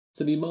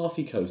So the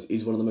Amalfi Coast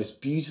is one of the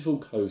most beautiful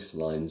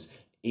coastlines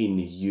in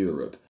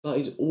Europe, but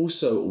is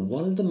also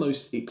one of the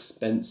most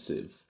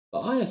expensive.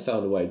 But I have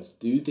found a way to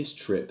do this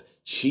trip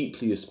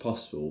cheaply as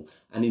possible,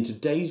 and in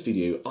today's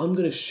video I'm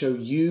going to show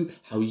you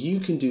how you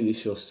can do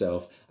this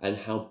yourself and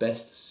how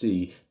best to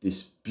see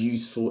this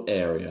beautiful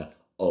area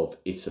of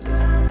Italy.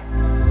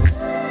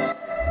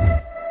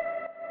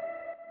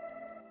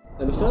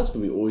 Now the first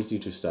thing we always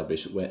need to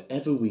establish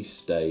wherever we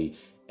stay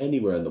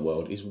anywhere in the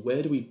world is,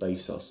 where do we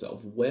base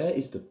ourselves? Where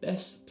is the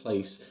best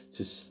place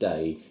to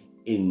stay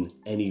in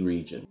any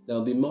region?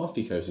 Now the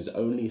Amalfi Coast is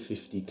only a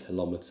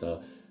 50-kilometre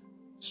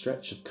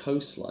stretch of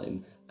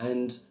coastline,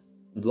 and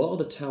a lot of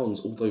the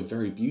towns, although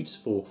very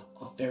beautiful,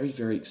 are very,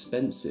 very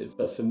expensive.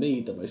 But for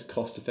me, the most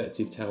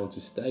cost-effective town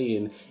to stay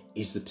in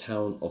is the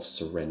town of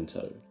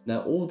Sorrento.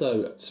 Now,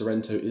 although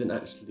Sorrento isn't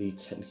actually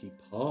technically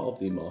part of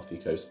the Amalfi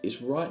Coast,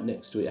 it's right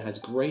next to it. It has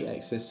great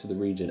access to the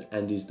region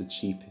and is the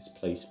cheapest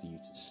place for you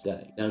to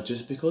stay. Now,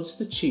 just because it's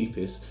the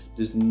cheapest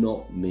does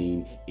not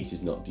mean it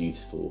is not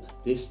beautiful.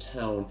 This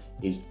town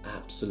is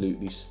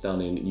absolutely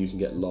stunning. You can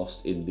get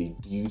lost in the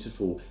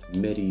beautiful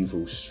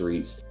medieval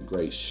streets,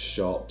 great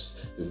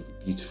shops,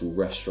 beautiful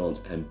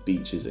restaurants and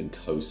beaches and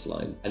coastline.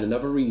 And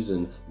another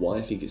reason why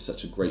I think it's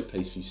such a great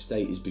place for you to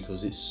stay is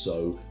because it's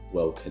so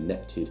well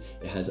connected.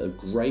 It has a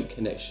great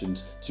connection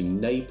to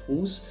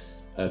Naples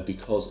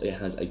because it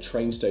has a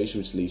train station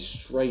which leads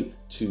straight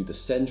to the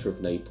centre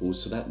of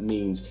Naples. So that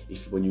means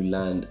when you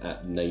land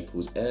at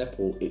Naples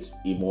airport, it's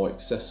more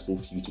accessible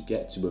for you to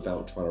get to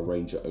without trying to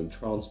arrange your own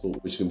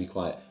transport, which can be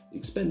quite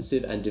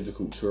expensive and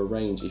difficult to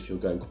arrange if you're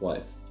going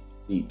quite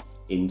deep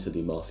into the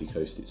Amalfi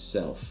Coast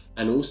itself.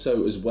 And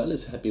also, as well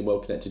as being well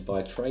connected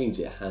via trains,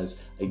 it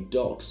has a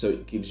dock, so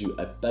it gives you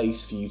a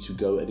base for you to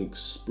go and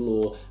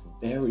explore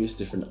various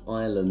different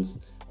islands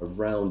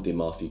around the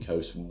Amalfi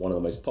Coast, one of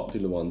the most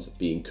popular ones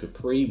being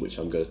Capri, which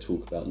I'm going to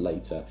talk about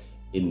later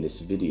in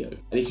this video.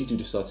 And if you do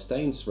decide to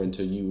stay in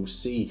Sorrento, you will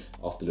see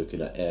after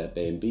looking at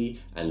Airbnb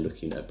and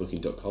looking at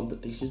booking.com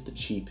that this is the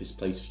cheapest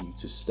place for you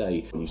to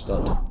stay. When you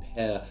start to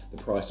compare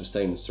the price of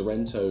staying in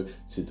Sorrento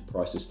to the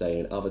price of staying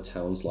in other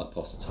towns like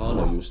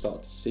Positano, you'll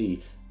start to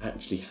see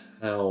actually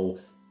how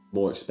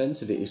more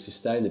expensive it is to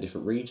stay in the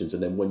different regions.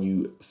 And then when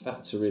you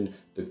factor in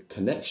the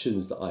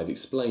connections that I've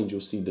explained,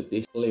 you'll see that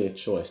this is a clear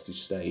choice to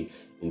stay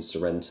in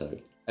Sorrento.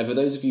 And for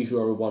those of you who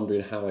are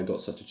wondering how I got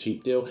such a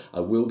cheap deal, I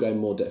will go in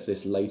more depth for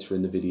this later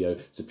in the video,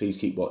 so please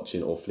keep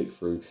watching or flick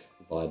through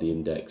via the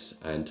index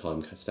and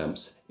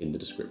timestamps in the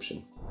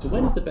description. So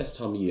when is the best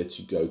time of year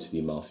to go to the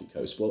Amalfi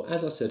Coast? Well,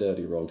 as I said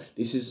earlier on,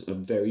 this is a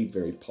very,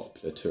 very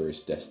popular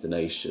tourist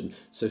destination.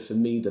 So for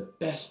me, the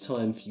best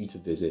time for you to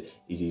visit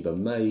is either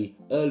May,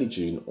 early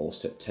June or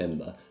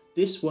September.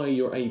 This way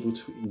you're able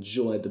to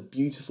enjoy the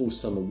beautiful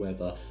summer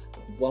weather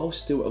while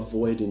still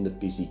avoiding the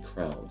busy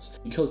crowds.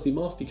 Because the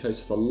Amalfi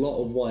Coast has a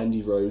lot of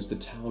windy roads, the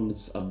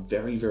towns are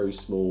very, very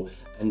small,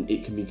 and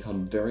it can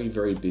become very,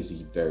 very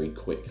busy very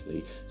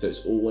quickly. So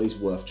it's always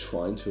worth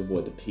trying to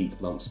avoid the peak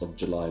months of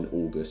July and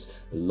August.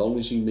 As long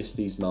as you miss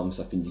these months,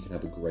 I think you can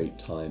have a great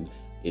time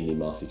in the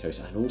Amalfi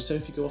Coast. And also,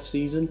 if you go off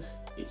season,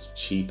 it's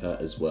cheaper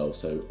as well.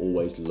 So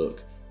always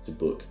look to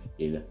book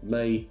in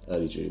May,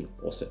 early June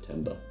or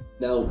September.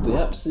 Now,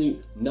 the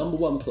absolute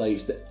 #1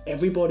 place that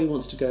everybody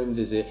wants to go and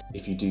visit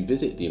if you do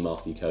visit the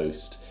Amalfi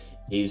Coast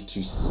is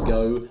to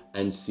go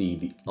and see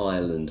the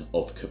island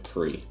of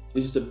Capri.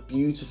 This is a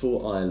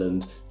beautiful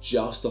island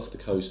just off the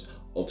coast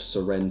of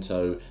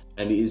Sorrento,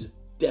 and it is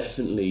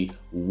definitely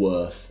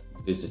worth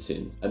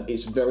visiting.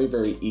 It's very,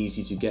 very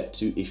easy to get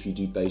to if you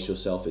do base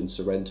yourself in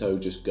Sorrento.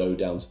 Just go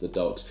down to the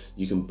docks,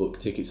 you can book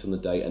tickets on the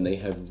day, and they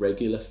have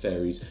regular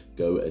ferries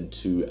go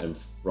to and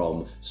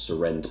from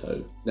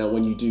Sorrento. Now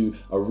when you do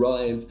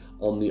arrive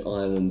on the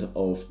island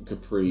of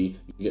Capri,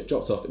 you get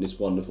dropped off in this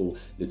wonderful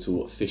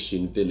little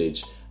fishing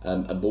village,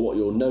 but what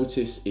you'll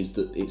notice is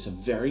that it's a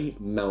very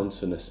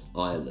mountainous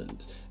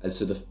island, and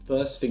so the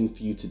first thing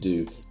for you to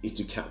do is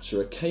to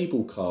capture a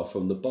cable car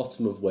from the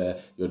bottom of where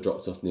you're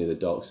dropped off near the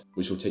docks,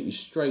 which will take you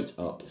straight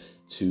up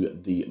to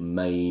the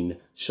main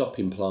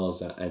shopping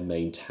plaza and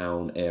main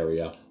town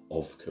area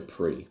of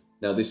Capri.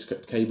 Now this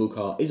cable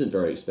car isn't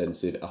very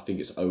expensive. I think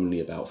it's only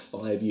about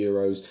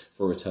 €5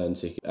 for a return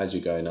ticket. As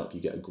you're going up,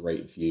 you get a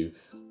great view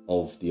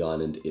of the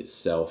island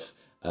itself.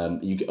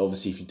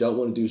 Obviously, if you don't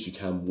want to do this, you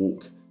can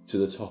walk to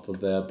the top of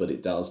there, but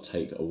it does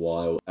take a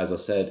while. As I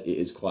said, it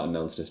is quite a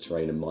mountainous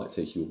terrain and might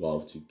take you a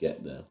while to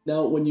get there.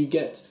 Now, when you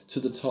get to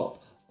the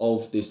top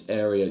of this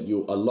area,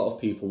 a lot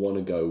of people want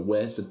to go,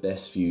 where's the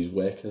best views?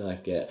 Where can I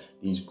get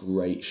these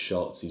great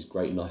shots, these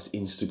great nice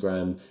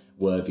Instagram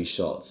worthy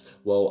shots?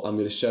 Well, I'm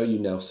going to show you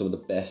now some of the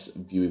best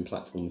viewing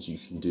platforms you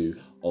can do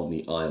on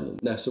the island.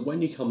 Now, so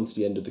when you come to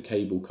the end of the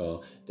cable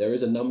car, there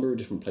is a number of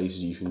different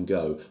places you can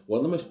go. One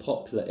of the most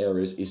popular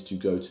areas is to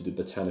go to the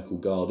botanical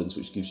gardens,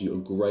 which gives you a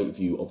great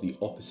view of the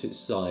opposite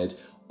side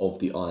of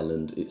the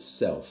island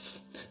itself.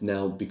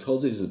 Now,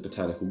 because this is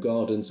botanical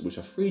gardens, which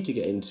are free to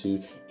get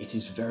into, it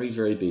is very,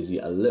 very busy,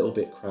 a little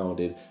bit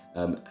crowded,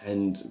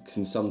 and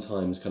can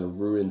sometimes kind of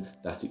ruin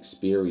that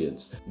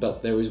experience.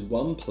 But there is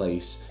one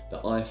place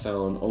that I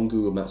found on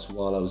Google Maps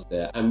while I was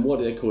there, and what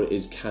they call it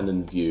is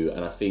Cannon View,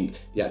 and I think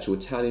the actual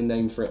Italian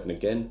name for it, and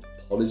again,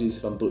 apologies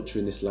if I'm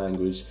butchering this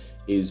language,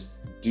 is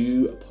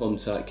Du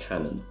Ponte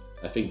Cannon.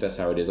 I think that's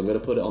how it is. I'm going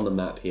to put it on the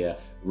map here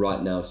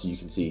right now so you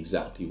can see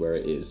exactly where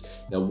it is.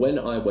 Now, when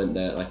I went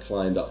there and I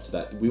climbed up to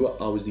that,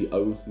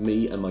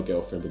 me and my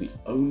girlfriend were the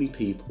only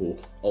people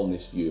on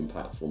this viewing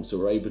platform. So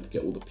we're able to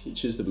get all the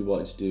pictures that we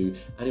wanted to do,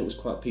 and it was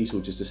quite peaceful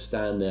just to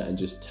stand there and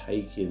just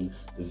take in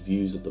the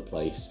views of the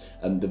place.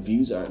 And the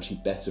views are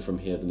actually better from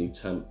here than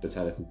the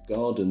botanical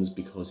gardens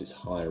because it's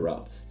higher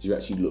up. So you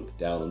actually look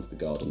down onto the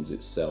gardens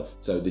itself.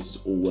 So this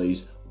is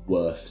always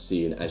worth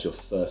seeing as your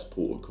first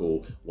port of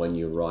call when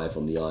you arrive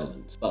on the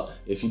island. But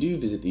if you do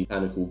visit the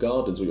botanical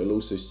gardens, what you'll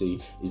also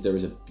see is there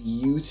is a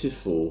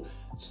beautiful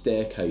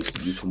staircase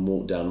that you can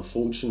walk down.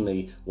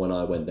 Unfortunately, when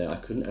I went there, I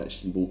couldn't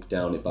actually walk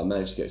down it, but I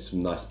managed to get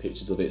some nice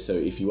pictures of it. So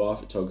if you are a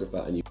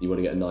photographer and you want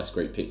to get a nice,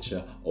 great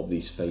picture of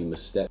these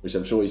famous steps, which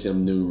I'm sure you've seen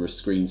on numerous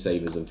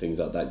screensavers and things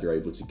like that, you're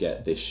able to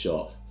get this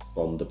shot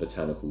from the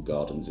botanical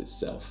gardens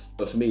itself.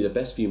 But for me, the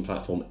best viewing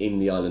platform in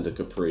the island of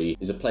Capri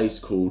is a place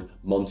called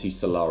Monte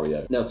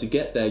Solario. Now, to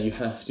get there, you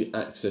have to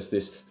access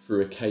this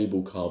through a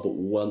cable car, but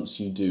once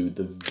you do,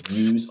 the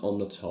views on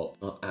the top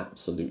are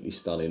absolutely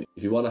stunning.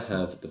 If you want to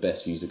have the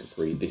best views of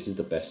Capri, this is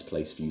the best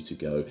place for you to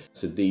go.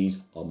 So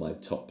these are my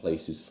top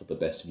places for the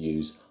best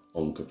views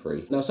on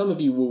Capri. Now, some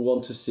of you will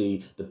want to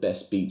see the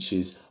best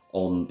beaches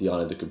on the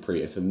island of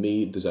Capri, and for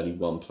me there's only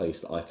one place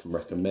that I can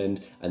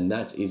recommend, and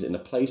that is in a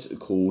place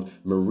called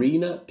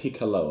Marina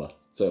Piccola.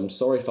 So I'm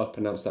sorry if I've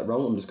pronounced that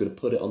wrong. I'm just going to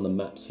put it on the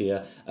maps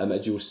here.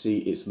 As you'll see,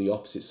 it's on the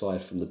opposite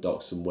side from the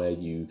docks and where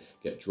you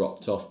get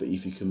dropped off. But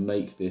if you can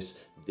make this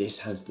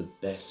has the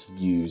best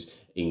views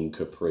in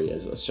Capri.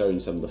 As I've shown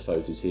some of the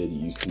photos here that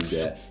you can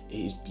get, it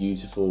is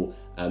beautiful,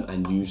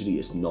 and usually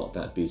it's not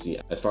that busy.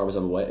 As far as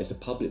I'm aware, it's a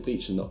public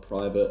beach and not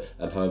private.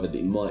 However,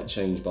 it might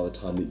change by the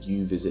time that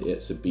you visit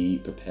it, so be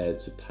prepared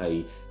to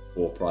pay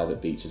for private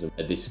beaches, and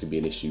this could be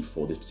an issue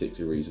for this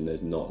particular reason.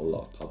 There's not a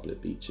lot of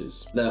public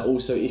beaches. Now,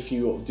 also, if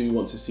you do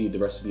want to see the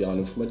rest of the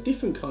island from a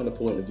different kind of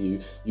point of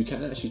view, you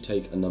can actually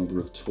take a number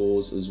of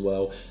tours as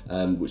well,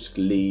 which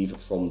leave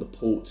from the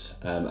port,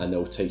 and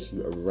they'll take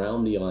you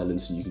around the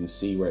island so you can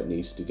see where it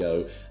needs to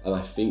go. And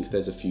I think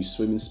there's a few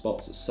swimming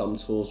spots that some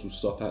tours will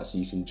stop at, so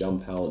you can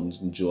jump out and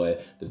enjoy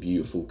the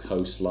beautiful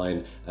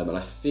coastline. And I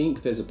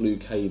think there's a blue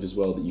cave as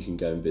well that you can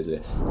go and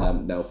visit.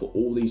 Now, for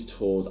all these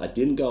tours, I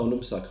didn't go on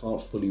them, so I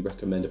can't fully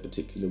recommend a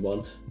particular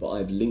one, but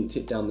I've linked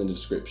it down in the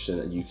description,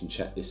 and you can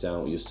check this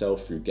out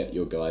yourself through Get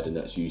Your Guide, and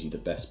that's usually the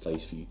best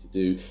place for you to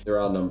do. There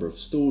are a number of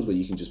stalls where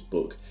you can just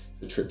book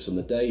for trips on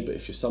the day, but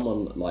if you're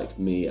someone like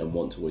me and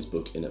want to always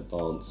book in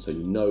advance so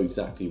you know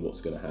exactly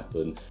what's going to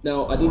happen.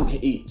 Now, I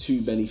didn't eat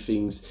too many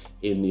things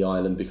in the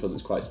island because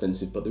it's quite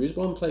expensive, but there is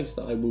one place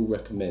that I will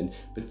recommend,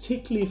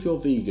 particularly if you're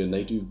vegan.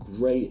 They do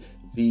great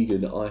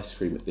vegan ice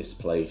cream at this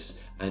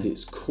place, and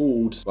it's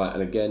called, right,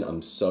 and again,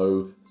 I'm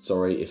so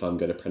sorry if I'm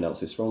going to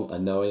pronounce this wrong. I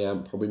know I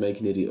am, probably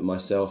making an idiot of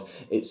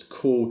myself. It's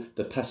called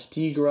the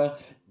Pastiglia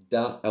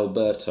da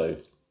Alberto.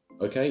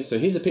 Okay, so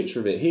here's a picture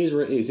of it. Here's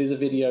where it is. Here's a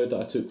video that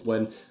I took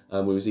when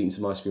we was eating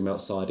some ice cream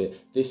outside it.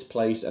 This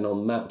place, and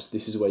on maps,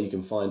 this is where you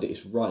can find it.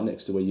 It's right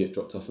next to where you get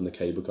dropped off in the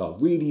cable car.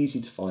 Really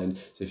easy to find.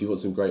 So if you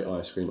want some great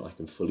ice cream, I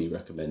can fully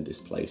recommend this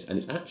place. And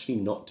it's actually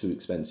not too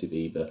expensive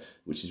either,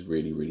 which is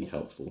really, really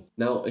helpful.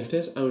 Now, if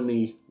there's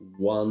only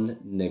one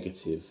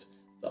negative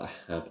that I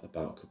have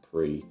about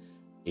Capri,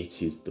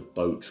 it is the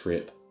boat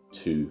trip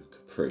to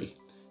Capri.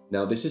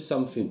 Now, this is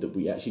something that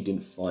we actually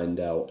didn't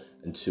find out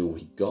until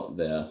we got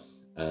there.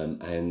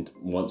 And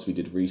once we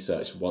did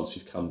research, once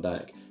we've come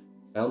back,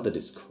 found that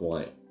it's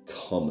quite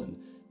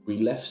common. We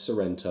left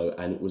Sorrento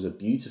and it was a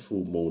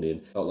beautiful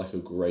morning. Felt like a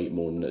great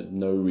morning.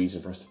 No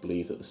reason for us to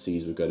believe that the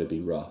seas were going to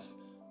be rough.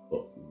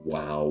 But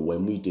wow,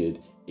 when we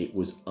did, it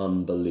was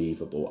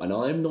unbelievable. And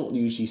I'm not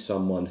usually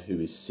someone who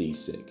is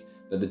seasick.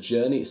 Now, the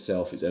journey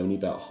itself is only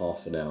about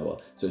half an hour,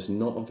 so it's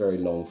not a very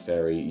long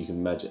ferry. You can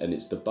imagine, and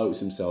the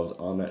boats themselves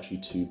aren't actually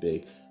too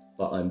big.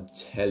 But I'm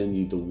telling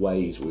you, the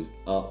waves was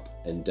up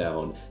and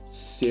down,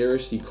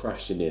 seriously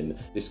crashing in.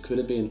 This could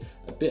have been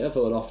a bit of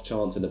an off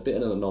chance and a bit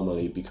of an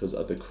anomaly because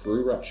of the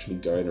crew were actually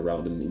going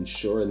around and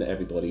ensuring that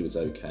everybody was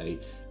okay.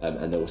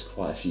 And there was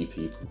quite a few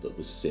people that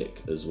were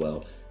sick as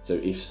well. So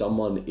if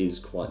someone is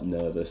quite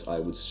nervous, I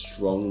would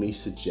strongly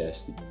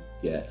suggest that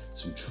you get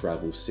some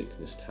travel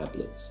sickness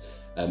tablets.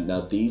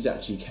 Now, these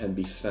actually can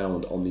be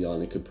found on the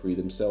island of Capri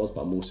themselves,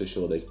 but I'm also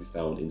sure they can be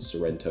found in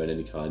Sorrento and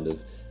any kind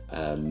of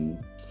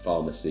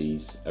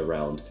pharmacies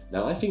around.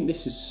 Now, I think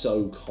this is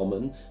so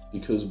common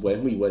because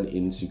when we went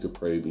into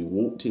Capri, we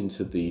walked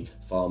into the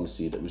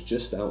pharmacy that was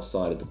just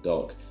outside of the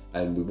dock,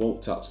 and we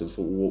walked up and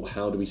thought, well,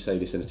 how do we say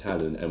this in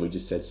Italian? And we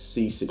just said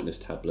seasickness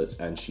tablets,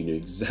 and she knew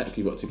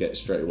exactly what to get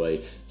straight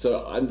away.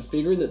 So I'm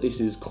figuring that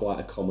this is quite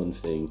a common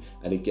thing.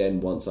 And again,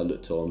 once I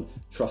looked on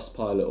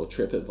Trustpilot or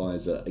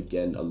TripAdvisor,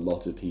 again, a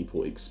lot of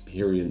people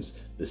experience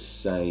the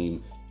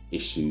same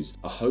issues.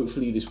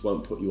 Hopefully this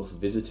won't put you off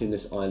visiting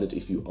this island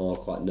if you are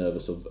quite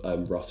nervous of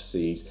rough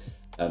seas.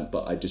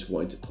 But I just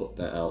wanted to put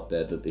that out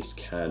there that this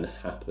can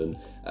happen.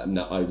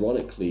 Now,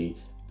 ironically,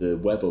 the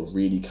weather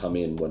really come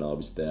in when I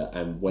was there,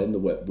 and when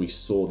we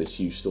saw this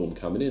huge storm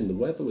coming in, the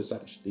weather was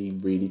actually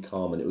really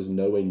calm and it was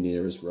nowhere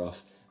near as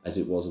rough as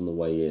it was on the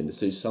way in.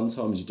 So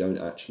sometimes you don't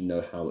actually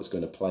know how it's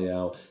going to play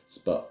out,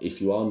 but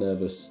if you are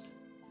nervous,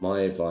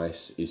 my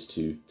advice is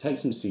to take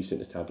some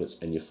seasickness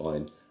tablets and you're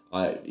fine.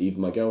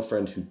 Even my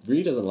girlfriend, who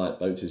really doesn't like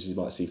boats, as you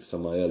might see for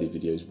some of my early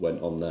videos,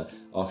 went on that.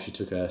 After she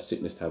took her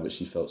sickness tablet,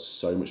 she felt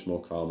so much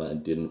more calmer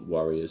and didn't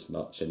worry as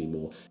much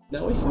anymore.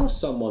 Now, if you're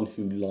someone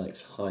who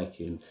likes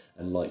hiking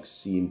and likes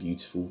seeing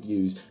beautiful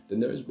views, then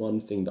there is one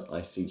thing that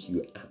I think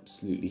you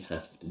absolutely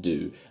have to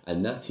do,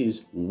 and that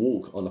is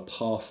walk on a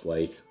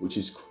pathway which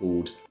is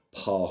called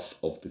Path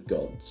of the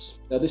Gods.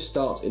 Now, this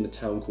starts in a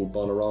town called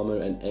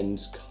Bonoramo and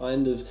ends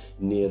kind of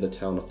near the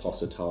town of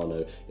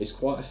Positano. It's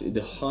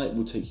the hike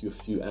will take you a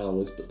few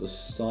hours, but the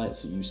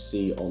sights that you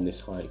see on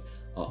this hike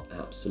are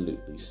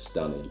absolutely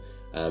stunning.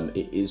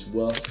 It is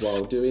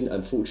worthwhile doing.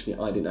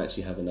 Unfortunately, I didn't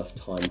actually have enough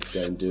time to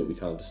go and do it. We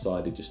kind of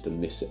decided just to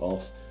miss it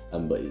off.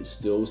 But it's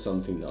still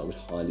something that I would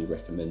highly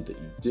recommend that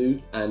you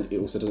do, and it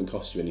also doesn't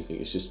cost you anything.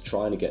 It's just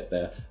trying to get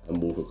there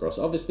and walk across.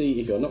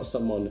 Obviously, if you're not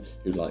someone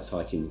who likes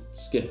hiking,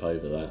 skip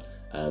over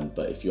that.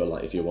 But if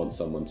you want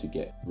someone to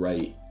get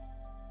great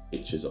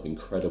pictures of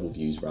incredible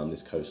views around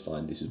this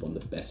coastline, this is one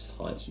of the best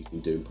hikes you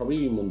can do, and probably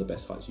even one of the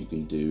best hikes you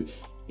can do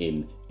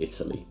in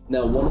Italy.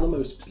 Now, one of the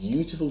most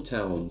beautiful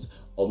towns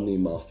on the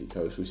Amalfi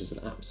Coast, which is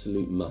an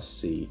absolute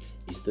must-see,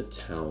 is the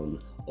town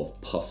of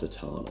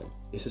Positano.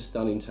 It's a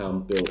stunning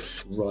town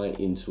built right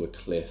into a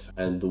cliff,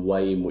 and the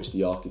way in which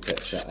the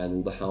architecture and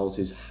all the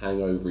houses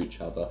hang over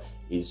each other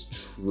is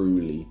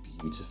truly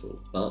beautiful.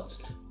 But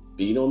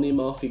being on the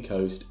Amalfi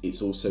Coast,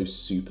 it's also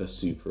super,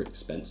 super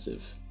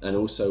expensive. And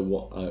also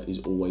what is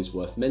always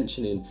worth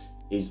mentioning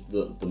is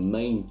that the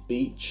main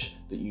beach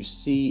that you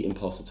see in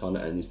Positano,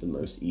 and is the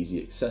most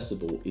easy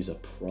accessible, is a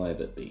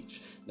private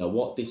beach. Now,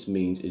 what this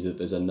means is that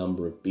there's a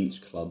number of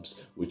beach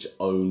clubs which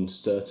own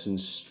certain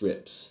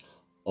strips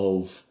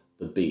of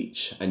the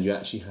beach, and you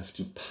actually have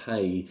to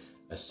pay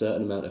a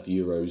certain amount of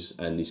euros,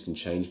 and this can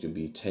change, it can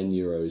be 10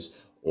 euros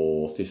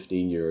or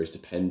 15 euros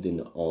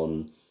depending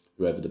on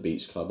whoever the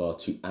beach club are,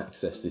 to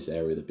access this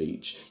area of the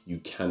beach. You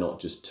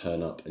cannot just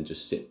turn up and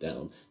just sit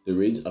down.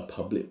 There is a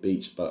public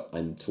beach, but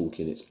I'm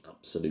talking it's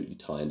absolutely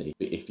tiny.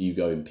 But if you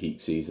go in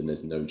peak season,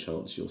 there's no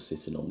chance you're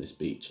sitting on this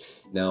beach.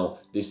 Now,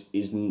 this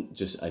isn't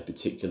just a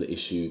particular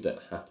issue that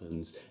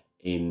happens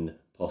in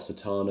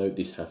Positano.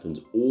 This happens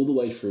all the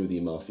way through the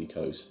Amalfi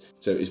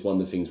Coast. So it's one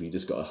of the things we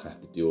just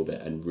have to deal with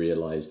it and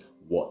realise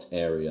what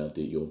area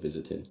that you're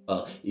visiting.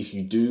 If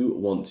you do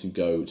want to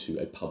go to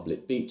a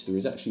public beach, there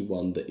is actually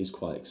one that is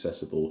quite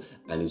accessible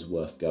and is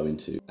worth going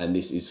to, and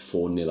this is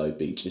Fornillo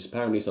Beach.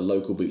 Apparently it's a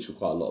local beach that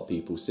quite a lot of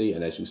people see,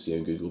 and as you'll see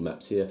on Google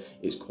Maps here,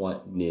 it's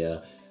quite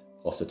near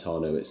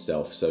Positano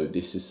itself. So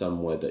this is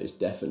somewhere that is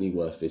definitely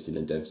worth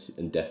visiting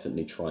and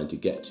definitely trying to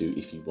get to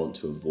if you want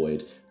to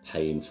avoid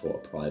paying for a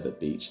private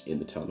beach in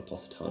the town of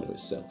Positano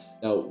itself.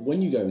 Now,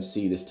 when you go and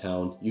see this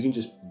town, you can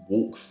just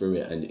walk through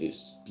it, and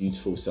it's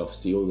beautiful self,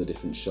 see all the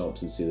different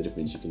shops and see the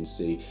difference you can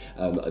see.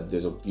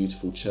 There's a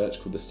beautiful church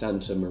called the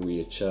Santa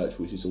Maria Church,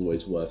 which is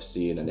always worth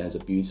seeing, and it has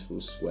a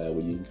beautiful square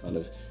where you can kind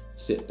of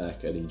sit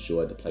back and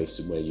enjoy the place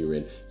where you're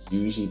in.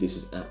 Usually this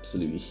is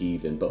absolutely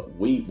heaving, but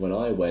when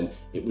I went,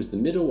 it was the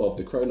middle of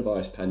the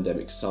coronavirus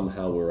pandemic.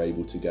 Somehow we were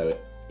able to go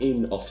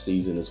in off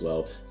season as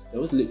well. So there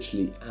was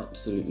literally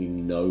absolutely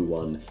no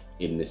one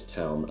in this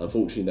town.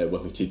 Unfortunately though,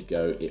 when we did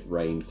go, it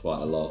rained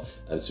quite a lot,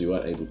 so we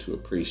weren't able to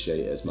appreciate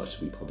it as much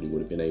as we probably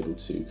would have been able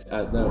to.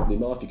 Now, the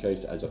Amalfi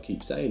Coast, as I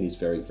keep saying, is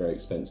very, very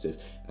expensive,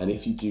 and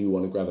if you do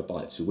want to grab a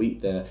bite to eat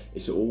there,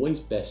 it's always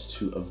best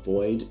to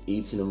avoid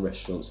eating in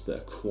restaurants that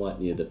are quite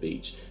near the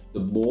beach. The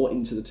more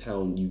into the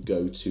town you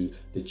go to,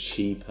 the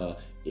cheaper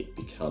it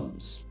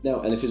becomes. Now,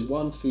 and if there's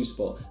one food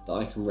spot that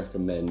I can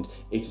recommend,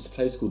 it is a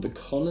place called the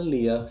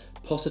Cornelia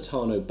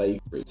Positano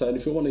Bakery. So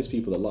if you're one of those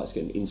people that likes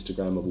getting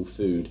Instagrammable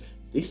food,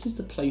 this is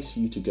the place for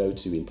you to go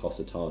to in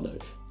Positano.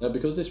 Now,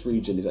 because this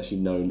region is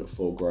actually known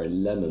for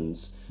growing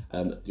lemons,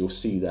 you'll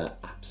see that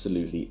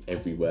absolutely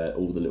everywhere.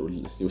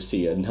 You'll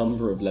see a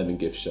number of lemon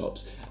gift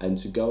shops, and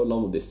to go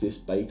along with this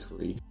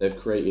bakery, they've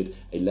created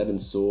a lemon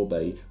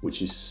sorbet,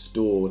 which is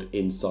stored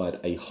inside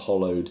a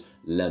hollowed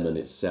lemon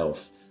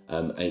itself.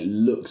 And it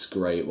looks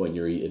great when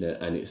you're eating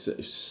it, and it's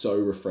so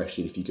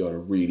refreshing. If you go on a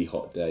really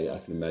hot day, I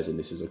can imagine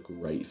this is a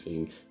great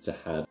thing to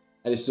have.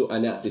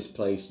 And at this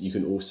place, you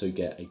can also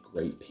get a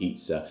great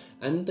pizza.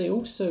 And they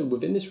also,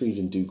 within this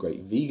region, do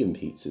great vegan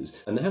pizzas.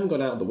 And they haven't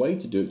gone out of the way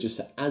to do it,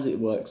 just as it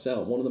works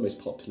out. One of the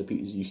most popular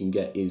pizzas you can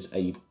get is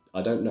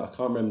I don't know, I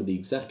can't remember the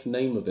exact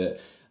name of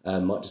it.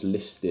 Might just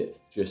list it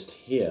just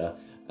here.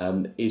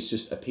 It's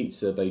just a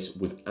pizza base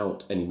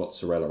without any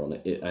mozzarella on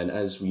it. And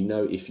as we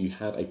know, if you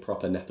have a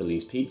proper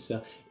Nepalese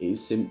pizza,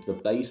 the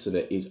base of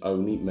it is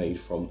only made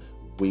from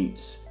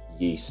wheat,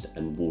 yeast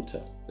and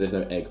water. There's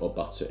no egg or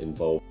butter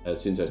involved.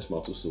 Cinto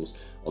tomato sauce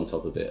on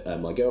top of it.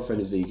 My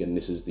girlfriend is vegan.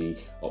 This is the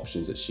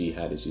options that she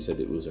had, and she said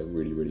it was a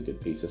really, really good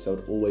pizza. So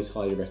I'd always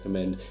highly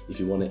recommend, if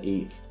you want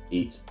to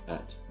eat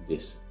at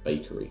this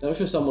bakery. Now, if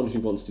you're someone who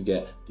wants to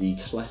get the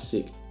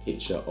classic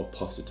picture of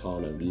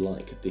Positano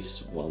like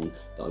this one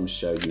that I'm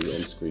showing you on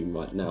screen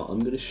right now, I'm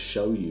going to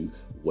show you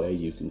where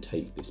you can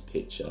take this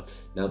picture.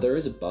 Now, there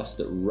is a bus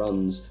that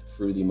runs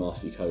through the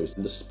Amalfi Coast,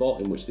 and the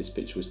spot in which this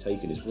picture was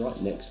taken is right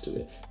next to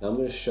it. Now, I'm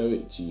going to show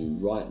it to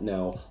you right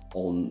now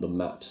on the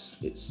maps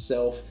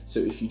itself. So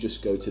if you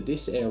just go to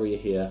this area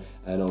here,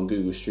 and on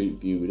Google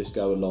Street View, we just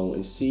go along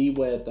and see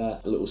where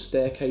that little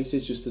staircase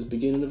is just at the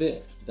beginning of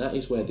it. That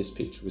is where this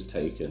picture was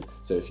taken.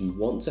 So if you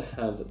want to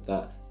have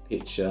that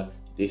picture,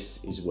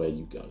 this is where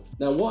you go.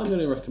 Now, what I'm going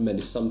to recommend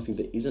is something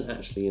that isn't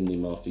actually in the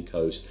Amalfi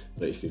Coast,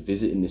 but if you're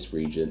visiting this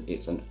region,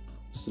 it's an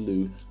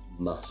absolute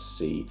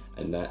must-see,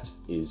 and that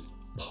is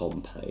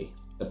Pompeii.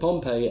 Now,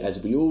 Pompeii,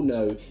 as we all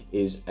know,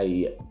 is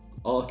a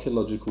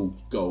archaeological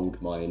gold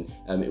mine.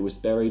 It was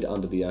buried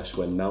under the ash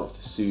when Mount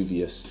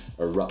Vesuvius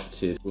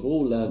erupted. We've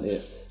all learned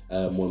it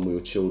when we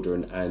were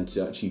children, and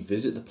to actually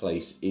visit the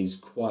place is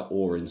quite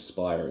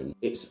awe-inspiring.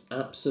 It's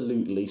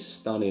absolutely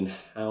stunning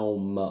how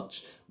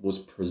much was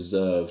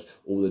preserved,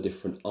 all the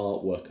different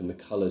artwork and the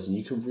colours, and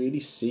you can really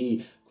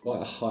see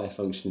quite a high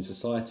functioning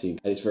society,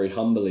 and it's very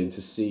humbling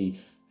to see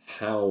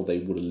how they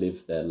would have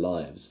lived their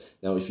lives.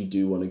 Now, if you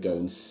do want to go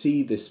and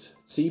see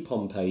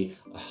Pompeii,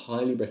 I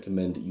highly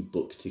recommend that you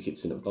book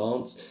tickets in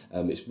advance.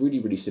 It's really,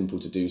 really simple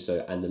to do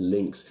so, and the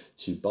links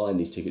to buying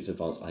these tickets in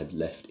advance I've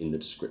left in the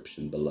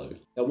description below.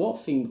 Now, one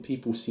thing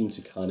people seem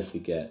to kind of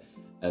forget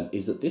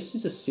is that this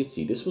is a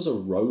city. This was a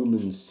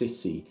Roman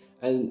city,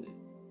 and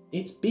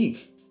it's big.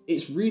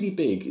 It's really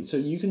big. So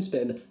you can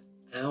spend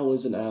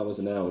hours and hours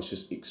and hours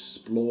just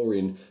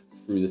exploring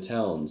through the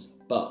towns.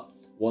 But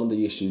one of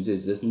the issues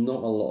is there's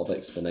not a lot of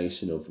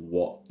explanation of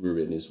what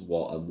ruin is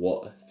what and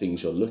what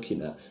things you're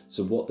looking at.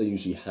 So what they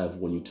usually have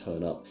when you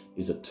turn up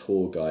is a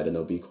tour guide, and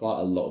there'll be quite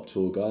a lot of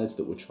tour guides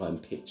that will try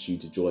and pitch you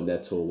to join their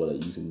tour, where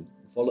you can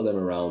follow them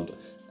around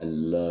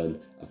and learn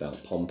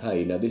about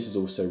Pompeii. Now, this is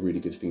also a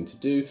really good thing to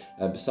do,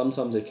 but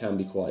sometimes they can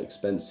be quite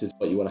expensive.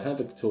 But you want to have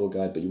a tour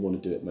guide, but you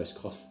want to do it most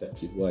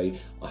cost-effective way.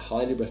 I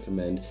highly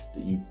recommend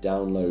that you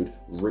download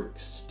Rick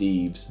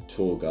Steves'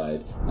 tour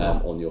guide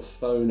on your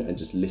phone and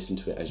just listen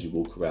to it as you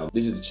walk around.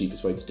 This is the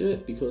cheapest way to do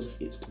it because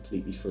it's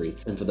completely free.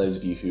 And for those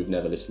of you who have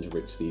never listened to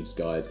Rick Steves'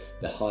 guides,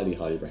 they're highly,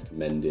 highly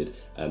recommended,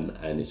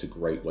 and it's a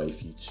great way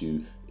for you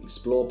to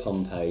explore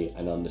Pompeii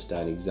and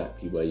understand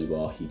exactly where you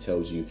are. He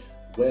tells you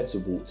where to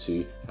walk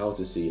to, how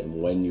to see,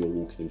 and when you're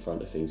walking in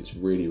front of things. It's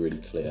really, really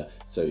clear.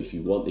 So if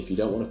you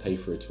don't want to pay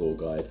for a tour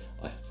guide,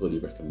 I fully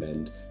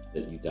recommend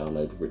that you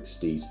download Rick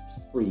Steves'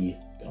 free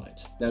guide.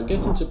 Now,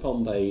 getting to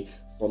Pompeii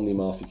from the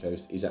Amalfi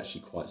Coast is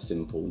actually quite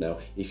simple. Now,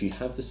 if you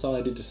have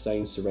decided to stay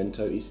in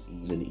Sorrento, it's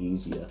even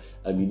easier.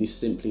 You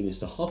simply need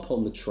to hop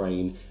on the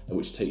train,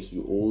 which takes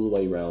you all the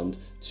way around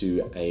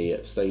to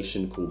a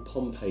station called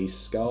Pompeii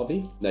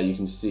Scavi. Now, you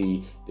can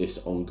see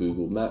this on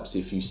Google Maps.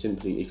 If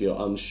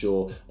you're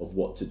unsure of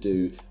what to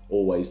do,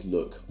 always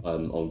look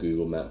on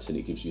Google Maps, and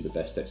it gives you the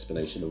best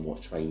explanation on what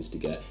trains to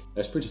get. Now,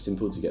 it's pretty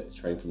simple to get the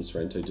train from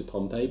Sorrento to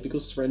Pompeii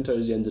because Sorrento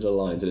is the end of the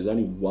line, so there's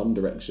only one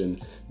direction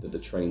that the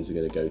trains are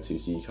going to go to,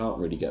 so you can't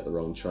really get the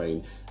wrong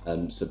train.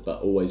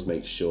 But always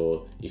make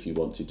sure, if you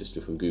want to, just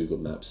look on Google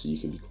Maps so you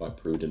can be quite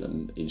prudent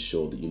and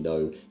ensure that you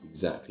know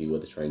exactly where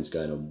the train's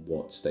going and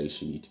what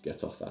station you need to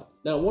get off at.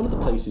 Now, one of the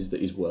places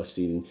that is worth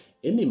seeing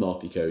in the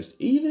Amalfi Coast,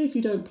 even if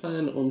you don't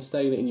plan on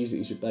staying and using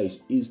it as your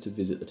base, is to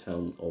visit the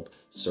town of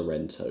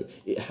Sorrento.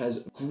 It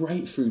has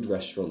great food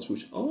restaurants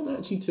which aren't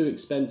actually too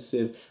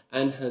expensive,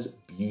 and has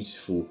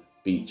beautiful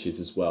beaches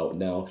as well.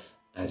 Now,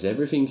 as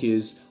everything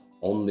is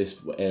on this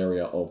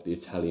area of the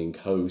Italian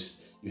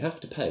coast, you have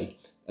to pay.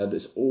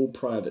 There's all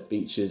private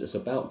beaches. It's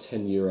about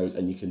 €10,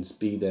 and you can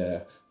be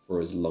there for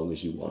as long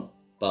as you want.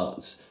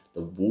 But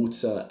the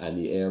water and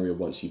the area,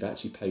 once you've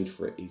actually paid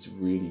for it, is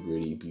really,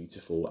 really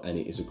beautiful, and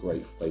it is a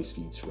great place for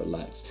you to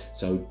relax.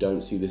 So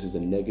don't see this as a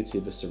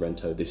negative of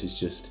Sorrento. This is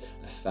just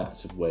a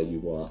fact of where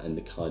you are and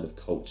the kind of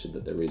culture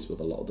that there is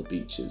with a lot of the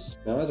beaches.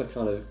 Now, as I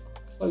kind of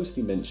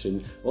closely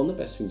mentioned, one of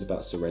the best things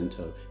about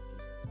Sorrento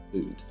is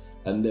food.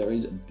 And there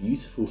is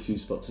beautiful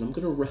food spots, and I'm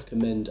going to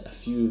recommend a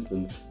few of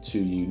them to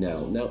you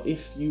now. Now,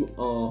 if you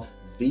are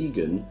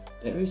vegan,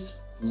 there is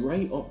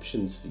great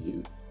options for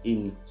you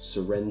in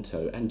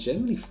Sorrento, and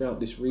generally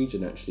throughout this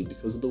region, actually,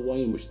 because of the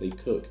way in which they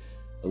cook.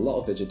 A lot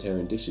of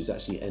vegetarian dishes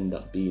actually end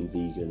up being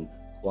vegan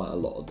quite a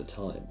lot of the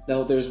time.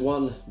 Now, there's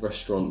one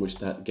restaurant which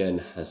that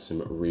again has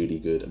some really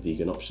good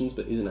vegan options,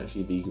 but isn't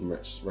actually a vegan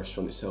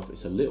restaurant itself.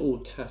 It's a little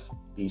cafe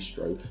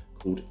bistro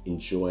called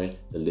Enjoy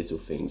the Little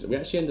Things. And we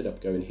actually ended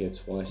up going here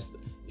twice.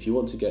 If you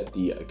want to get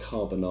the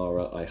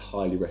carbonara, I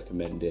highly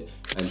recommend it,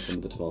 and some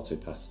of the tomato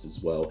pastas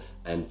as well,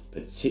 and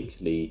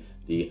particularly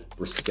the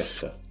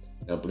bruschetta.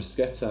 Now,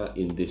 bruschetta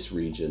in this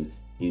region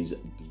is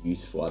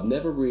beautiful. I've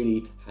never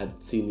really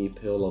had seen the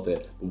appeal of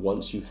it, but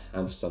once you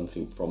have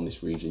something from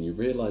this region, you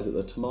realise that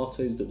the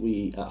tomatoes that we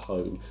eat at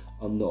home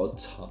are not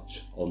a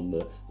touch on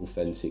the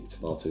authentic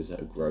tomatoes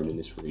that are grown in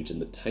this region.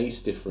 The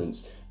taste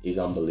difference is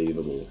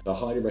unbelievable. I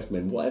highly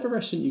recommend whatever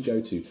restaurant you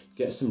go to,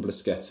 get some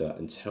bruschetta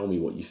and tell me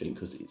what you think,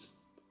 because it's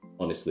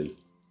honestly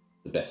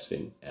the best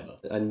thing ever.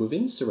 And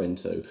within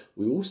Sorrento,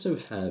 we also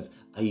have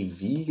a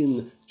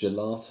vegan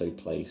gelato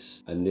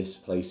place, and this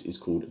place is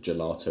called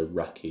Gelato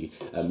Racchi.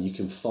 You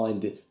can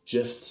find it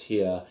just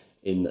here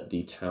in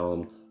the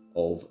town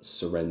of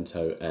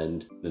Sorrento,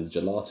 and the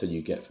gelato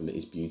you get from it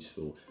is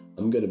beautiful.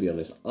 I'm going to be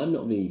honest, I'm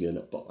not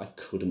vegan, but I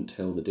couldn't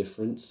tell the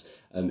difference.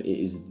 It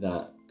is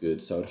that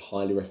good, so I'd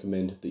highly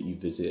recommend that you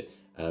visit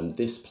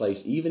this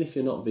place, even if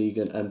you're not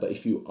vegan. But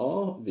if you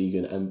are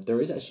vegan,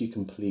 there is actually a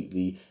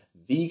completely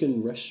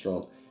vegan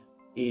restaurant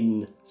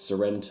in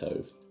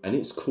Sorrento, and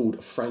it's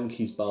called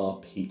Frankie's Bar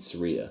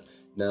Pizzeria.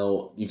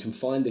 Now, you can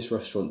find this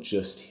restaurant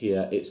just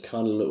here. It's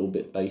kind of a little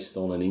bit based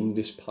on an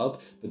English pub,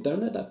 but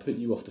don't let that put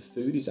you off. The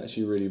food is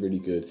actually really, really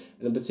good.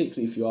 And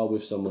particularly if you are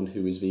with someone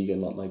who is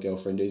vegan, like my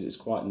girlfriend is, it's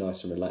quite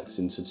nice and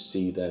relaxing to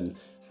see them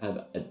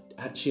have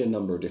actually a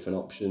number of different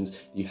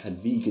options. You had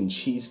vegan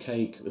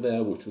cheesecake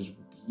there, which was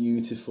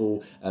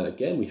beautiful.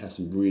 Again, we had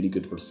some really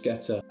good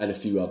bruschetta and a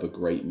few other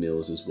great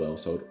meals as well.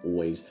 So I'd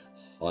always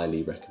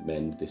highly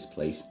recommend this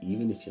place,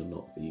 even if you're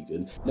not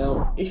vegan.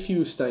 Now, if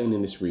you're staying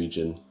in this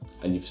region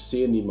and you've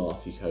seen the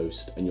Amalfi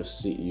Coast and you've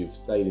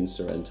stayed in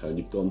Sorrento and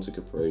you've gone to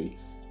Capri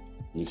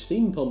and you've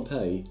seen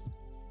Pompeii,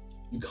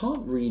 you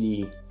can't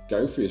really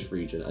go through this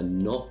region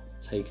and not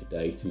take a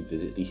day to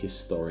visit the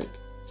historic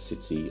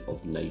city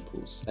of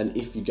Naples. And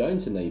if you go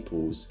into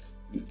Naples,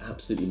 you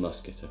absolutely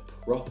must get a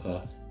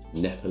proper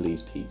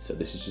Nepalese pizza.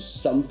 This is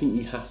just something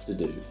you have to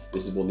do.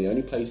 This is one of the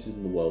only places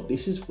in the world.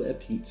 This is where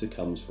pizza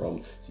comes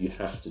from, so you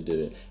have to do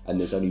it. And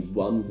there's only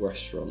one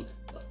restaurant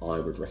that I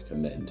would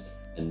recommend,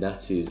 and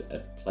that is a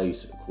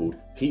place called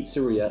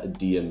Pizzeria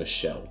di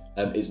Michele.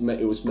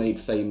 It was made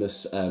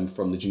famous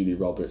from the Julia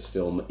Roberts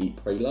film Eat,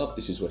 Pray, Love.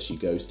 This is where she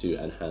goes to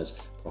and has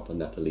proper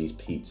Nepalese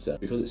pizza.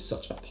 Because it's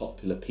such a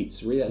popular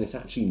pizzeria and it's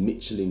actually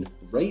Michelin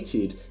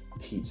rated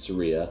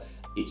pizzeria,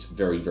 it's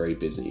very, very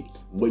busy.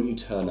 When you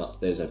turn up,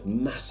 there's a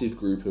massive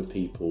group of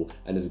people,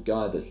 and there's a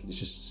guy that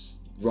just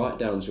write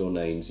down your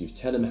names, you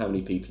tell him how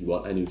many people you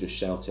want, and he'll just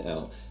shout it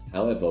out.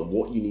 However,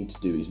 what you need to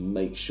do is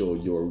make sure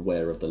you're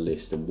aware of the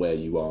list and where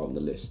you are on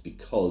the list,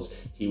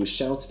 because he was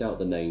shouting out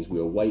the names. We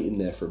were waiting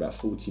there for about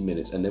 40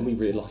 minutes, and then we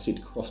realised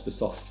he'd crossed us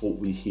off,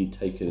 thought he'd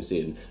taken us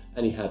in,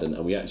 and he hadn't,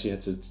 and we actually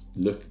had to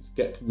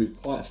get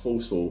quite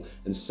forceful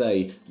and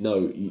say,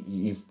 no,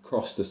 you've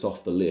crossed us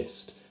off the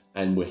list,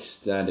 and we're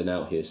standing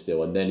out here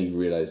still. And then he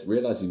realised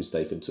his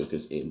mistake and took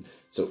us in.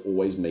 So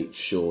always make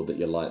sure that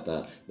you're like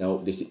that. Now,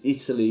 this is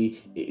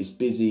Italy, it is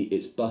busy,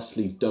 it's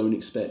bustly. Don't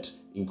expect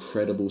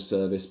incredible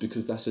service,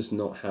 because that's just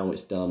not how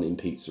it's done in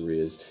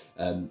pizzerias.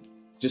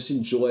 Just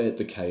enjoy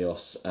the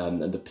chaos,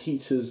 and the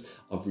pizzas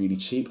are really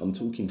cheap. I'm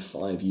talking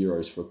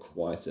 €5 for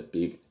quite a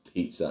big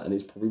pizza, and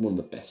it's probably one of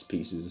the best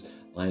pizzas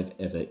I've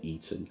ever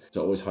eaten.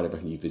 So I always highly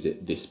recommend you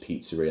visit this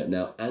pizzeria.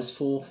 Now, as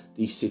for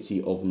the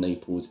city of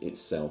Naples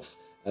itself,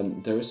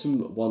 there are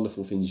some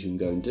wonderful things you can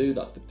go and do.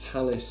 Like the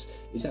palace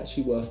is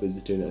actually worth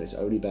visiting, and it's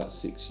only about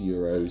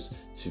 €6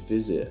 to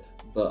visit.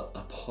 But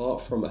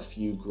apart from a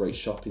few great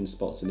shopping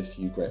spots and a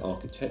few great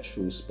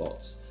architectural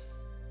spots,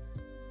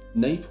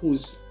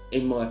 Naples,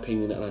 in my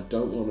opinion, and I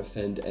don't want to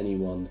offend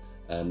anyone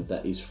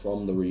that is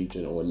from the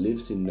region or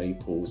lives in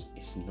Naples,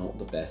 it's not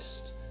the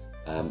best.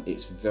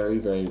 It's very,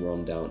 very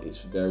run down.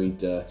 It's very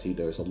dirty.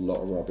 There's a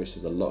lot of rubbish.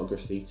 There's a lot of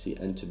graffiti.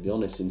 And to be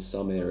honest, in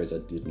some areas I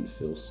didn't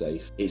feel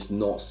safe. It's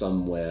not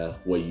somewhere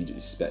where you'd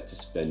expect to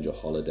spend your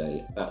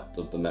holiday. The fact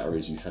of the matter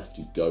is you have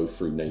to go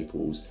through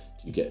Naples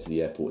to get to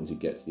the airport and to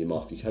get to the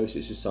Amalfi Coast.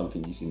 It's just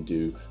something you can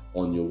do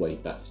on your way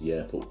back to the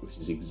airport, which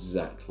is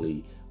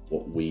exactly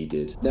what we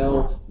did.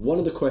 Now, one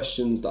of the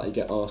questions that I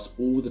get asked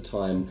all the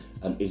time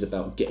is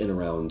about getting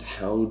around.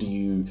 How do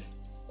you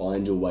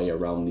find your way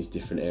around these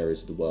different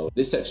areas of the world?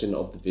 This section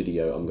of the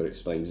video, I'm going to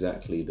explain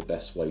exactly the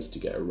best ways to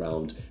get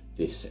around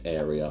this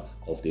area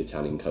of the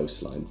Italian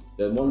coastline.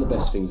 Then one of the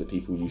best things that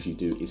people usually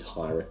do is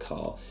hire a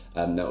car.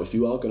 Now, if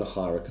you are going to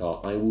hire a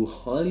car, I will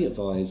highly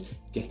advise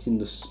getting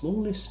the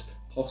smallest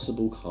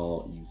possible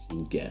car you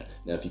can get.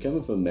 Now, if you're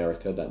coming from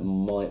America, that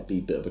might be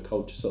a bit of a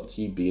culture shock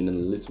to you, being in a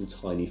little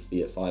tiny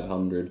Fiat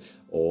 500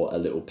 or a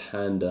little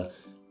Panda,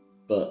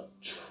 but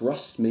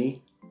trust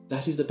me,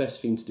 that is the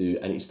best thing to do,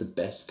 and it's the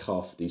best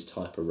car for these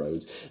type of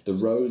roads. The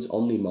roads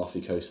on the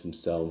Amalfi Coast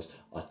themselves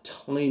are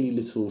tiny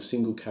little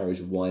single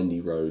carriage windy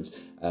roads,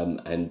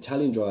 and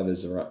Italian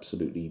drivers are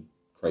absolutely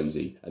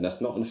crazy. And that's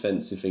not an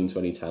offensive thing to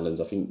any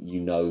Italians. I think you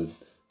know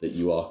that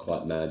you are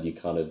quite mad. You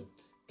kind of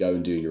go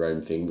and do your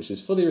own thing, which is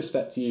fully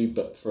respect to you,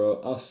 but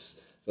for us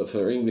But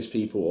for English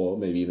people, or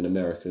maybe even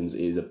Americans,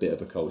 it is a bit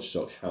of a culture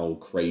shock how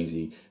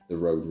crazy the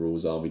road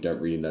rules are. We don't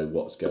really know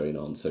what's going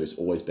on. So it's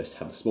always best to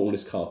have the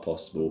smallest car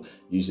possible.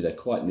 Usually they're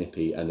quite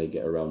nippy and they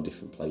get around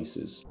different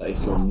places. But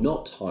if you're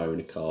not hiring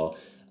a car,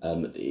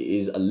 it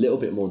is a little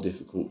bit more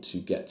difficult to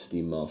get to the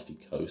Amalfi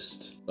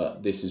Coast.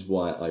 But this is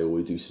why I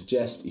always do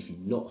suggest, if you're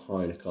not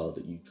hiring a car,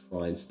 that you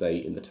try and stay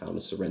in the town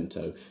of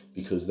Sorrento,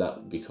 because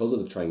of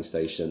the train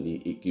station,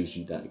 it gives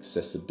you that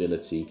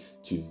accessibility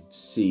to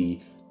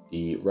see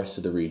the rest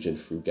of the region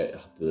through get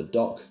to the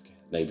dock,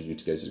 enables you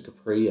to go to the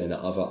Capri and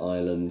other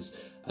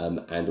islands,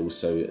 and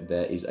also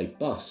there is a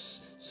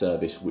bus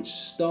service which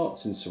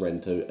starts in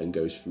Sorrento and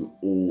goes through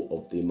all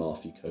of the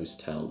Amalfi Coast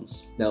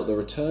towns. Now, the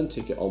return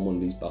ticket on one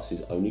of these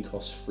buses only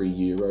costs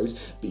 €3,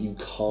 but you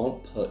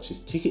can't purchase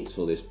tickets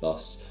for this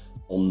bus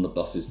on the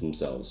buses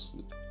themselves.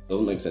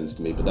 Doesn't make sense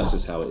to me, but that's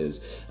just how it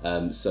is.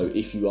 So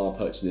if you are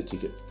purchasing a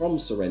ticket from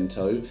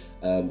Sorrento,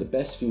 the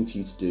best thing for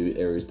you to do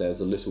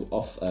there's a little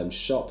off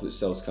shop that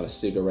sells kind of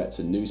cigarettes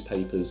and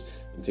newspapers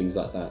and things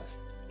like that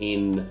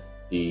in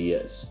the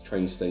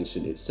train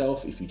station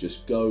itself. If you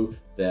just go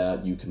there,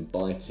 you can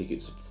buy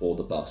tickets for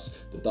the bus.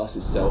 The bus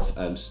itself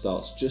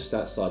starts just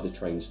outside the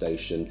train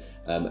station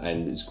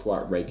and is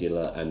quite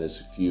regular, and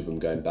there's a few of them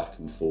going back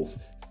and forth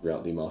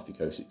throughout the Amalfi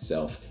Coast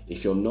itself.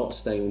 If you're not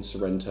staying in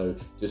Sorrento,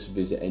 just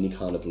visit any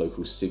kind of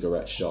local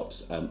cigarette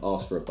shops,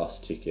 ask for a bus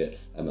ticket,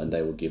 and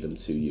they will give them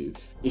to you.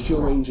 If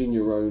you're arranging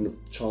your own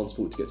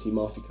transport to get to the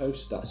Amalfi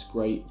Coast, that's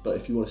great, but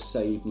if you want to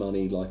save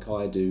money like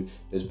I do,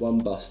 there's one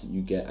bus that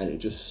you get and it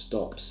just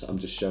stops. I'm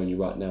just showing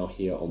you right now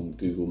here on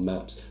Google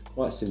Maps.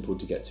 Quite simple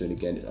to get to, and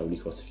again, it only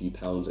costs a few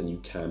pounds, and you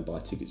can buy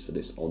tickets for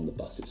this on the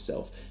bus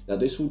itself. Now,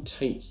 this will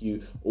take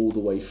you all the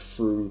way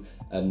through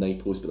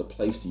Naples, but the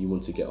place that you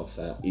want to get off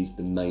at is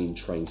the main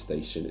train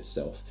station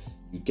itself.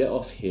 You get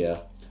off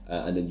here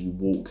and then you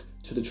walk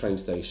to the train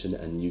station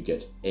and you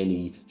get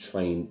any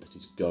train that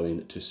is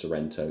going to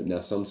Sorrento. Now,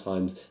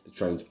 sometimes the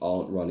trains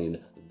aren't running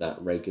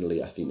that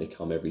regularly. I think they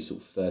come every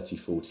sort of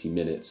 30-40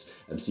 minutes,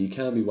 so you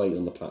can be waiting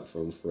on the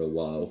platform for a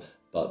while,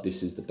 but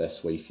this is the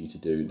best way for you to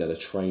do. Now, the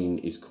train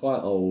is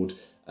quite old.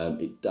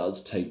 It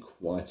does take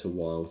quite a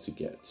while to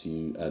get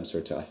to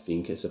Sorrento. I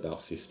think it's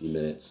about 50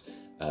 minutes,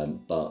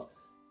 but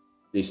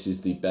this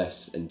is the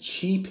best and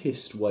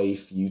cheapest way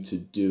for you to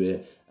do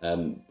it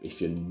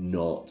if you're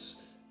not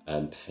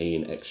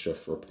paying extra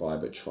for a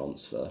private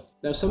transfer.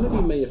 Now, some of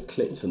you may have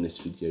clicked on this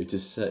video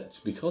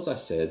because I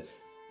said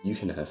you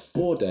can have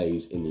 4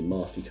 days in the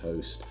Amalfi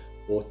Coast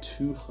for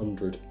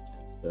 £213.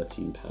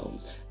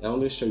 Now, I'm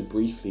going to show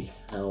briefly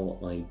how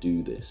I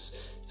do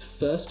this.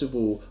 First of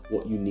all,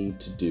 what you need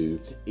to do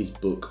is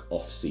book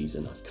off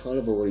season. I've kind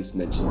of already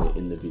mentioned it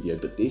in the video,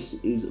 but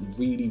this is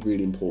really,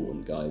 really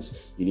important,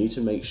 guys. You need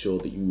to make sure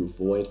that you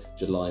avoid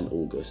July and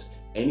August.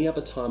 Any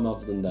other time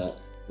other than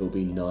that, it'll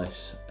be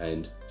nice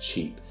and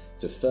cheap.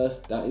 So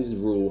first, that is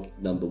rule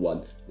number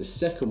one. The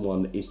second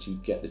one is to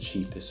get the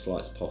cheapest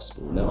flights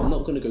possible. Now, I'm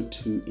not going to go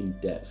too in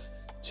depth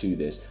to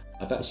this.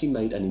 I've actually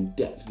made an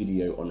in-depth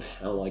video on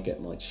how I get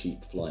my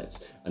cheap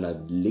flights, and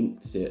I've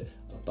linked it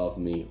above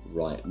me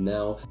right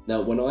now.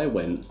 Now, when I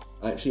went,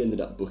 I actually ended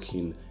up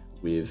booking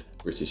with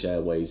British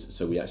Airways,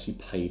 so we actually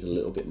paid a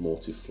little bit more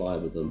to fly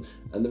with them.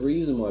 And the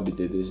reason why we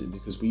did this is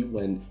because we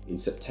went in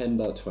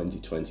September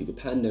 2020. The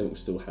pandemic was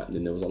still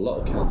happening. There was a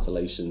lot of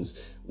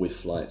cancellations with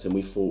flights, and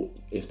we thought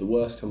if the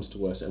worst comes to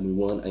worst and we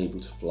weren't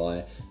able to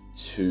fly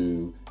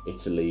to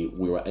Italy,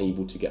 we were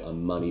able to get our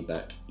money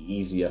back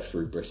easier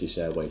through British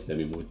Airways than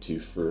we would do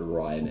through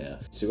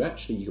Ryanair. So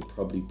actually, you could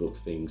probably book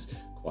things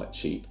quite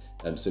cheap.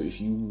 So if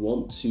you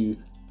want to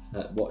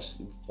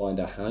find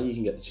out how you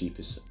can get the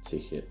cheapest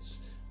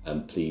tickets,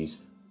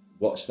 please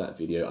watch that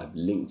video. I've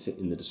linked it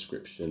in the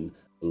description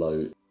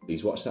below.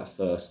 Please watch that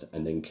first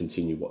and then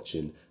continue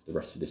watching the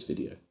rest of this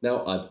video.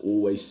 Now, I've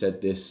always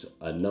said this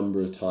a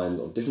number of times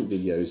on different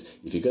videos.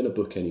 If you're going to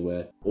book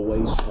anywhere,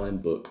 always try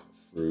and book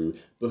through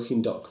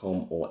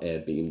booking.com or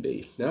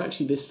Airbnb. Now,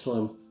 actually, this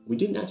time we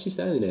didn't actually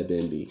stay in an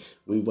Airbnb.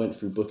 We went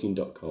through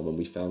booking.com and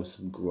we found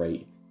some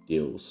great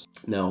deals.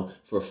 Now,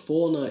 for a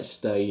 4-night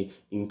stay,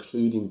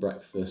 including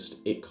breakfast,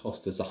 it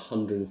cost us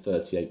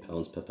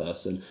 £138 per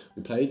person.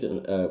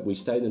 We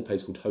stayed in a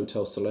place called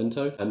Hotel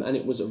Sorrento, and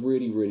it was a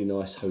really, really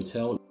nice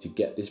hotel. To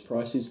get these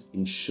prices,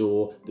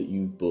 ensure that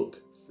you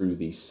book through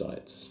these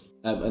sites.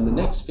 And the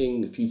next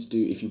thing for you to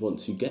do if you want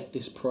to get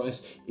this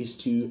price is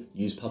to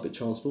use public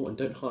transport and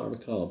don't hire a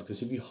car,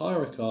 because if you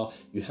hire a car,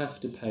 you have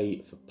to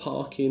pay for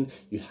parking,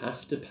 you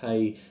have to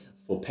pay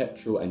for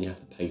petrol, and you have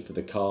to pay for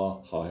the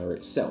car hire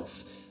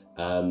itself.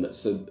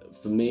 So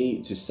for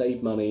me, to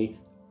save money,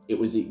 it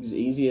was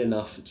easy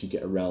enough to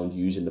get around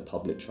using the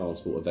public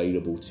transport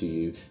available to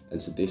you. And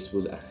so this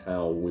was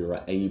how we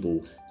were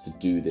able to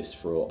do this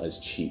for as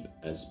cheap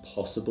as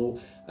possible.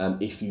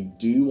 If you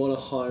do want to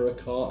hire a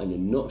car and you're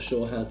not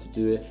sure how to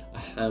do it, I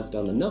have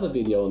done another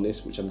video on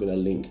this, which I'm going to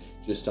link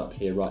just up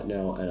here right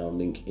now, and I'll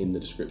link in the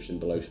description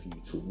below for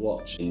you to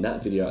watch. In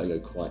that video, I go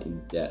quite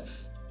in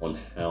depth on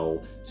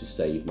how to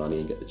save money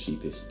and get the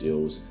cheapest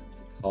deals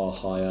for car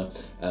hire,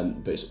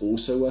 but it's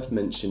also worth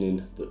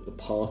mentioning that the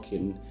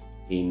parking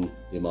in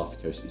the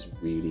Amalfi Coast is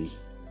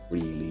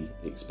really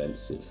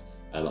expensive.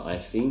 I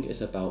think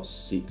it's about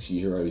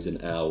 €6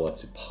 an hour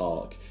to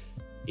park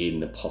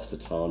in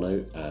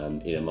Positano,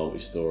 in a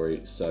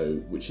multi-story, so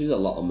which is a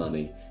lot of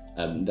money.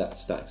 That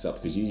stacks up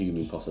because usually you can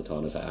be in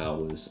Positano for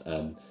hours.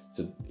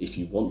 So if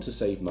you want to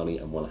save money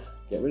and want to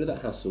get rid of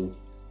that hassle,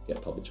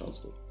 get public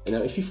transport. And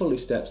now, if you follow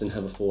steps and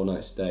have a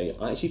 4-night stay,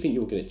 I actually think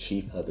you'll get it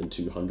cheaper than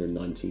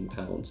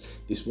 £219.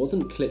 This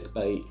wasn't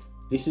clickbait.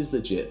 This is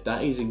legit.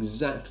 That is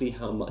exactly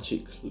how much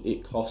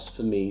it costs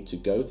for me to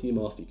go to the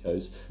Amalfi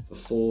Coast for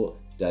 4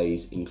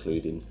 days,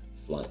 including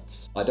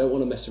flights. I don't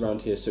want to mess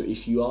around here, so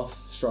if you are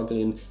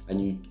struggling and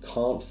you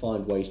can't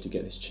find ways to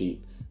get this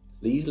cheap,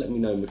 please let me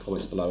know in the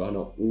comments below, and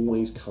I'll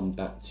always come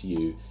back to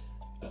you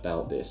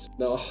about this.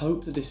 Now, I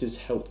hope that this has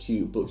helped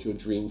you book your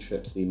dream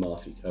trip to the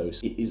Amalfi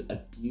Coast. It is a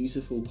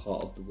beautiful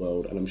part of the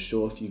world, and I'm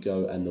sure if you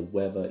go and the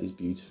weather is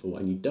beautiful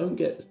and you don't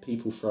get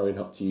people throwing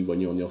up to you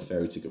when you're on your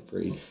ferry to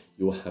Capri,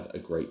 you'll have a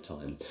great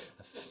time.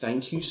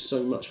 Thank you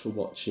so much for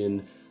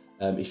watching.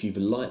 If you've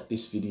liked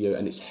this video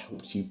and it's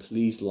helped you,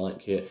 please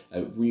like it.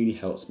 It really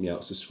helps me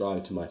out.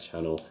 Subscribe to my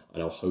channel,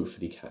 and I'll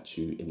hopefully catch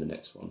you in the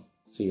next one.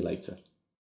 See you later.